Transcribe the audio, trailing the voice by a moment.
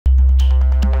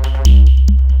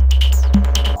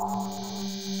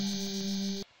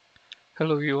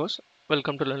Hello viewers,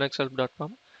 welcome to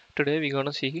linuxhelp.com. Today we're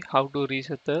gonna see how to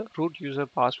reset the root user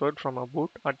password from a boot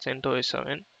at CentOS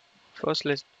 7. First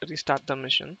let's restart the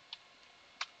machine,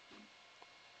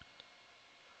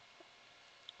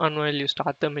 and while you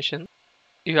start the machine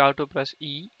you have to press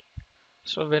E.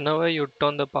 So whenever you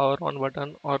turn the power on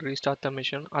button or restart the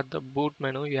machine, at the boot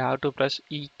menu you have to press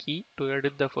E key to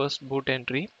edit the first boot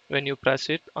entry. When you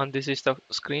press it, and this is the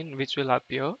screen which will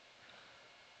appear,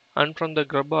 and from the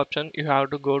grub option you have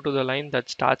to go to the line that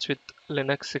starts with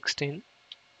Linux 16,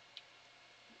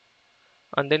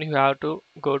 and then you have to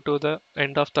go to the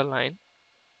end of the line.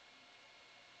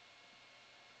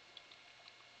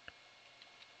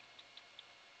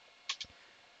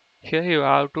 Here you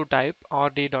have to type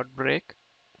rd.break.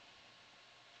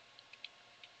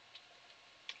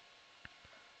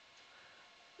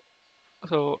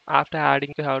 So after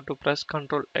adding, you have to press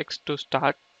Ctrl X to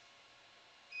start.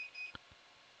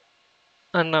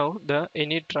 And now the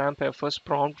init ramp fs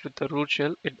prompt with the root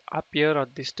shell it appear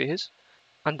at this stage.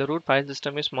 And the root file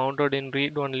system is mounted in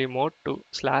read only mode to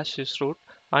 /sysroot,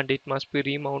 and it must be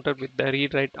remounted with the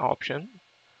read write option,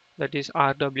 that is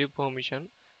RW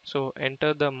permission. So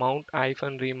enter the mount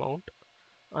 -remount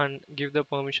and give the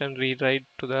permission read write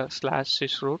to the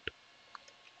 /sysroot.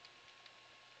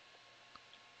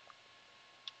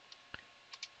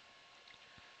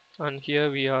 And here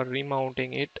we are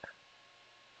remounting it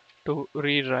to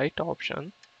read write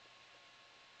option.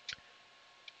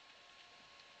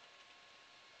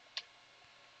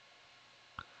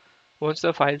 Once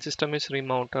the file system is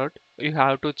remounted, you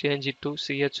have to change it to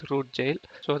chrootjail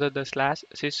so that the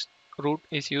 /sysroot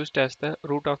is used as the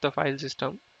root of the file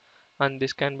system, and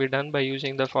this can be done by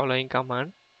using the following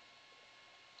command.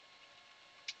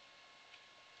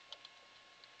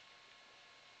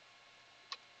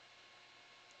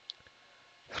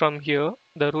 From here,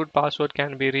 the root password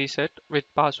can be reset with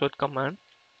password command.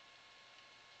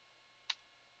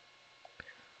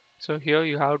 So here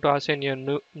you have to assign your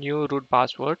new root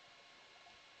password.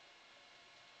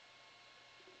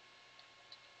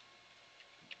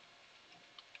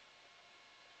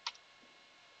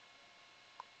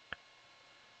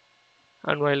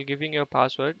 And while giving your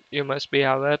password, you must be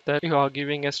aware that you are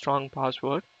giving a strong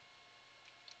password.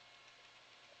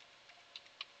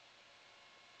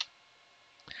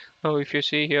 Now if you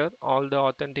see here, all the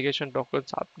authentication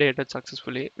tokens updated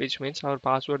successfully, which means our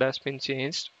password has been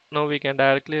changed. Now we can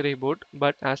directly reboot,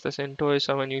 but as the CentOS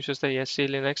 7 uses the SC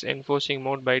Linux enforcing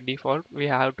mode by default, we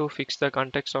have to fix the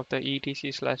context of the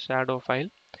etc/shadow file.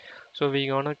 So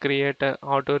we're gonna create a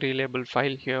auto relabel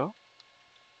file here.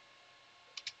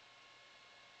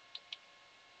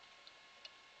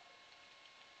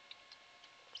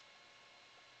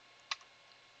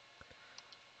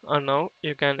 And now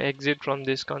you can exit from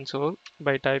this console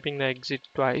by typing the exit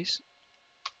twice.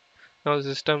 Now the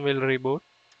system will reboot.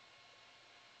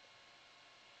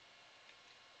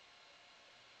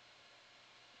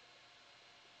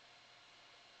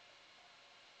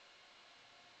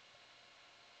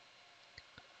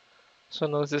 So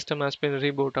now the system has been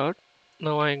rebooted.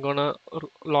 Now I'm gonna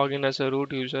log in as a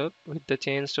root user with the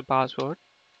changed password.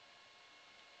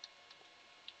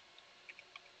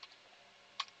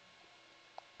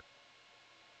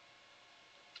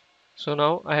 So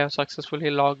now I have successfully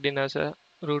logged in as a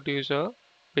root user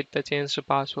with the changed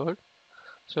password.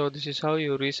 So this is how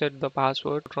you reset the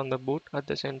password from the boot at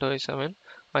the CentOS 7.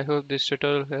 I hope this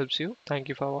tutorial helps you. Thank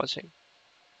you for watching.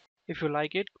 If you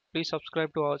like it, please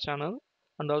subscribe to our channel,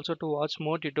 and also to watch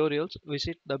more tutorials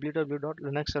visit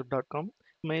www.linuxhelp.com.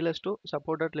 Mail us to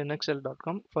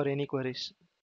support@linuxhelp.com for any queries.